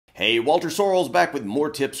Hey, Walter Sorrells back with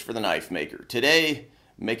more tips for the knife maker. Today,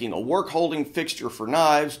 making a work holding fixture for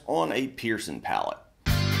knives on a Pierson pallet.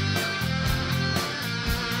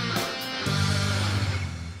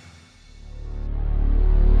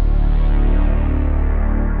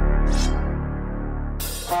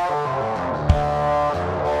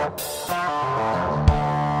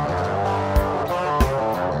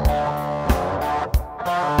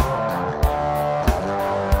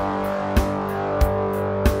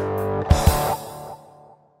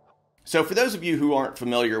 So for those of you who aren't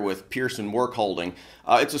familiar with Pierson Workholding,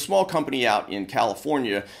 it's a small company out in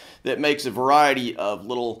California that makes a variety of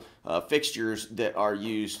little fixtures that are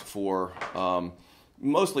used for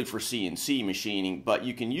mostly for CNC machining, but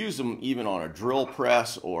you can use them even on a drill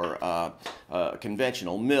press or a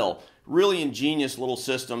conventional mill. Really ingenious little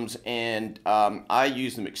systems, and I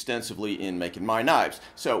use them extensively in making my knives.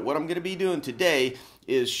 So what I'm going to be doing today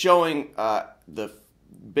is showing the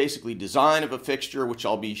basically design of a fixture, which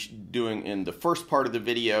I'll be doing in the first part of the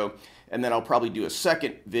video, and then I'll probably do a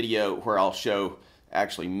second video where I'll show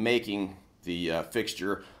actually making the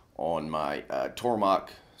fixture on my Tormach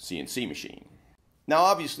CNC machine. Now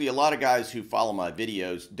obviously a lot of guys who follow my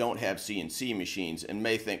videos don't have CNC machines and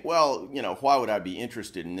may think, well, you know, why would I be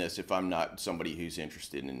interested in this if I'm not somebody who's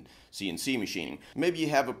interested in CNC machining? Maybe you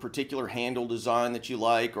have a particular handle design that you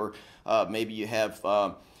like, or maybe you have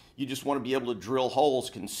you just want to be able to drill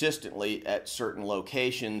holes consistently at certain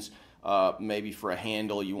locations. Maybe for a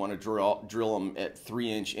handle you want to drill them at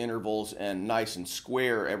 3-inch intervals and nice and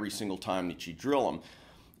square every single time that you drill them.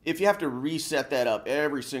 If you have to reset that up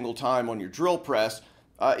every single time on your drill press,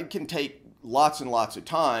 it can take lots and lots of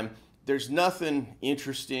time. There's nothing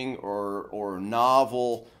interesting or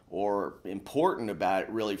novel or important about it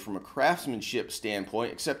really from a craftsmanship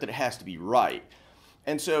standpoint, except that it has to be right.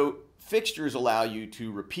 And so fixtures allow you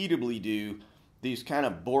to repeatedly do these kind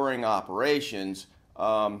of boring operations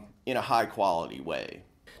in a high quality way.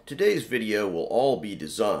 Today's video will all be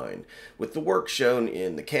designed with the work shown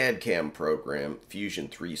in the CAD/CAM program Fusion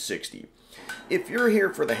 360. If you're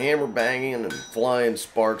here for the hammer banging and flying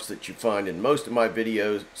sparks that you find in most of my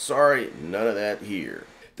videos, sorry, none of that here.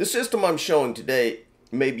 The system I'm showing today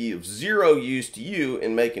may be of zero use to you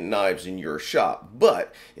in making knives in your shop,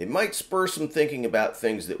 but it might spur some thinking about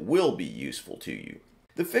things that will be useful to you.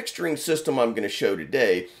 The fixturing system I'm going to show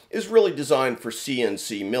today is really designed for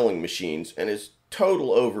CNC milling machines and is total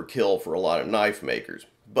overkill for a lot of knife makers.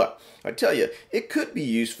 But I tell you, it could be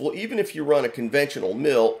useful even if you run a conventional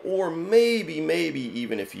mill, or maybe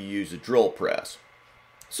even if you use a drill press.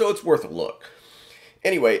 So it's worth a look.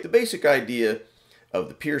 Anyway, the basic idea of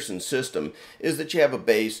the Pierson system is that you have a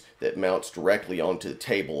base that mounts directly onto the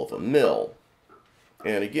table of a mill.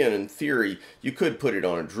 And again, in theory, you could put it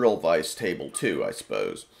on a drill vise table too, I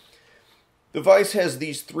suppose. The vise has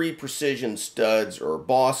these 3 precision studs or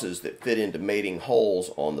bosses that fit into mating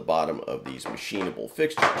holes on the bottom of these machinable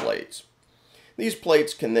fixture plates. These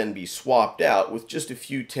plates can then be swapped out with just a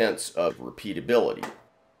few tenths of repeatability.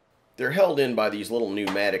 They're held in by these little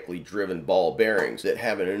pneumatically driven ball bearings that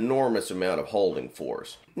have an enormous amount of holding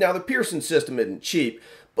force. Now the Pierson system isn't cheap,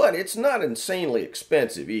 but it's not insanely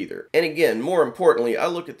expensive either. And again, more importantly, I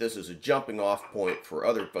look at this as a jumping off point for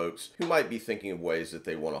other folks who might be thinking of ways that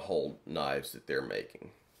they want to hold knives that they're making.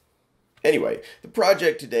 Anyway, the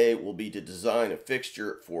project today will be to design a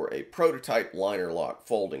fixture for a prototype liner lock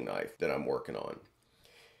folding knife that I'm working on.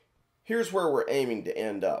 Here's where we're aiming to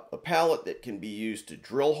end up: a pallet that can be used to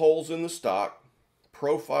drill holes in the stock,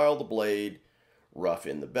 profile the blade, rough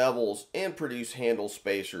in the bevels, and produce handle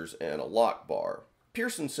spacers and a lock bar.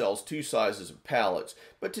 Pierson sells 2 sizes of pallets,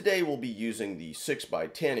 but today we'll be using the 6 by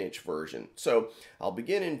 10 inch version. So I'll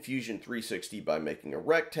begin in Fusion 360 by making a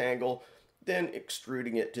rectangle, then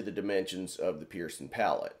extruding it to the dimensions of the Pierson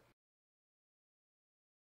pallet.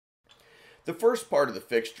 The first part of the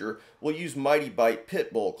fixture will use Mighty Bite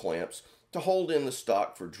pit bull clamps to hold in the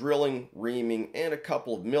stock for drilling, reaming, and a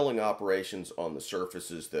couple of milling operations on the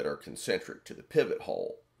surfaces that are concentric to the pivot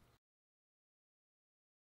hole.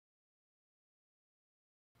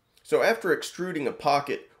 So after extruding a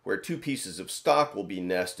pocket where 2 pieces of stock will be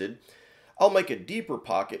nested, I'll make a deeper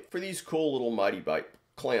pocket for these cool little Mighty Bite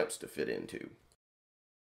clamps to fit into.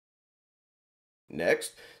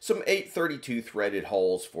 Next, some 832 threaded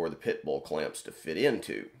holes for the pit bull clamps to fit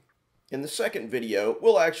into. In the second video,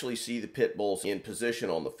 we'll actually see the pit bulls in position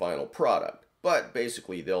on the final product, but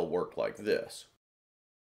basically they'll work like this.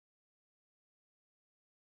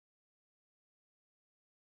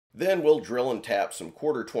 Then we'll drill and tap some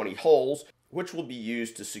 1/4-20 holes, which will be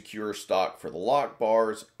used to secure stock for the lock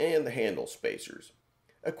bars and the handle spacers.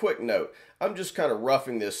 A quick note, I'm just kind of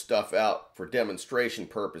roughing this stuff out for demonstration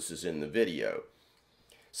purposes in the video.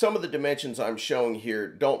 Some of the dimensions I'm showing here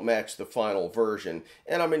don't match the final version,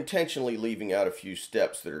 and I'm intentionally leaving out a few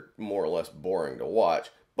steps that are more or less boring to watch,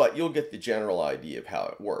 but you'll get the general idea of how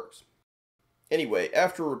it works. Anyway,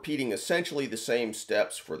 after repeating essentially the same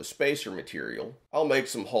steps for the spacer material, I'll make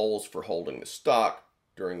some holes for holding the stock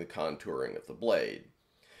during the contouring of the blade.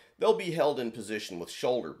 They'll be held in position with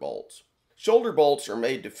shoulder bolts. Shoulder bolts are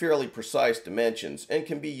made to fairly precise dimensions and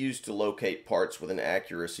can be used to locate parts with an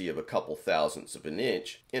accuracy of a couple thousandths of an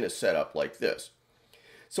inch in a setup like this.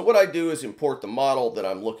 So what I do is import the model that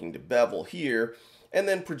I'm looking to bevel here and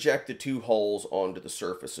then project the two holes onto the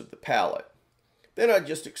surface of the pallet. Then I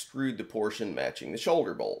just extrude the portion matching the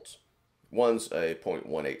shoulder bolts. One's a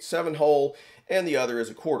 0.187 hole and the other is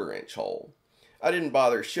a 1/4 inch hole. I didn't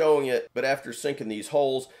bother showing it, but after sinking these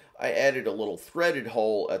holes, I added a little threaded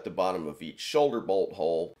hole at the bottom of each shoulder bolt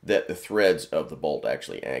hole that the threads of the bolt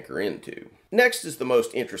actually anchor into. Next is the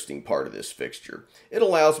most interesting part of this fixture. It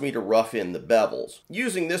allows me to rough in the bevels.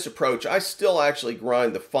 Using this approach, I still actually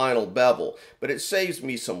grind the final bevel, but it saves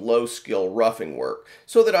me some low-skill roughing work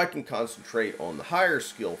so that I can concentrate on the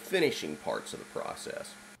higher-skill finishing parts of the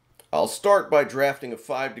process. I'll start by drafting a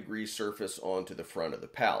 5-degree surface onto the front of the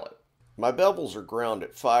pallet. My bevels are ground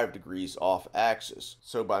at 5 degrees off axis,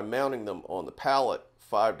 so by mounting them on the pallet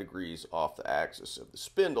 5 degrees off the axis of the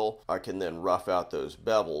spindle, I can then rough out those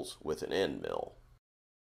bevels with an end mill.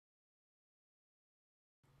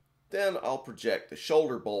 Then I'll project the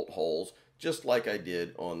shoulder bolt holes just like I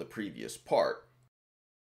did on the previous part.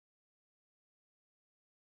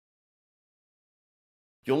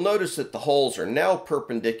 You'll notice that the holes are now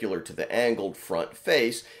perpendicular to the angled front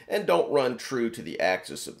face and don't run true to the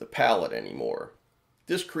axis of the pallet anymore.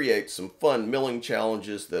 This creates some fun milling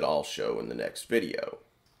challenges that I'll show in the next video.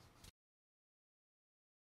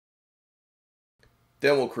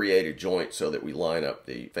 Then we'll create a joint so that we line up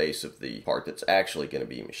the face of the part that's actually going to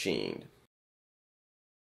be machined.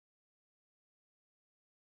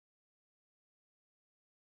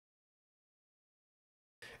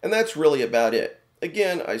 And that's really about it.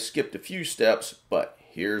 Again, I skipped a few steps, but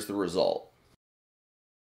here's the result.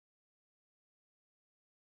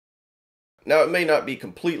 Now, it may not be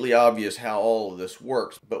completely obvious how all of this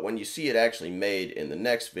works, but when you see it actually made in the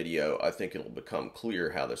next video, I think it'll become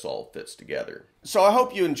clear how this all fits together. So I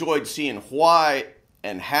hope you enjoyed seeing why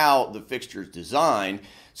and how the fixture is designed.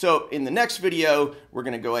 So in the next video, we're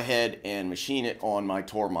going to go ahead and machine it on my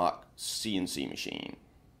Tormach CNC machine.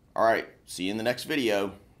 All right, see you in the next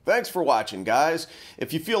video. Thanks for watching, guys.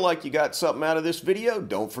 If you feel like you got something out of this video,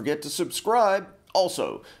 don't forget to subscribe.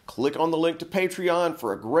 Also, click on the link to Patreon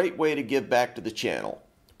for a great way to give back to the channel.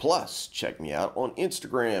 Plus, check me out on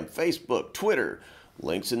Instagram, Facebook, Twitter.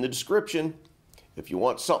 Links in the description. If you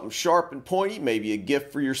want something sharp and pointy, maybe a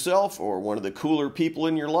gift for yourself or one of the cooler people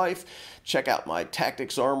in your life, check out my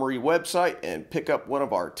Tactics Armory website and pick up one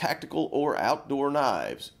of our tactical or outdoor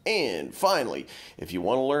knives. And finally, if you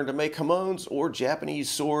want to learn to make hamones or Japanese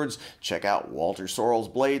swords, check out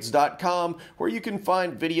WalterSorrellsBlades.com, where you can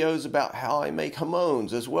find videos about how I make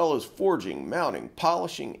hamones, as well as forging, mounting,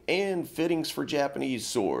 polishing, and fittings for Japanese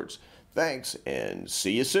swords. Thanks, and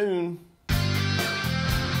see you soon.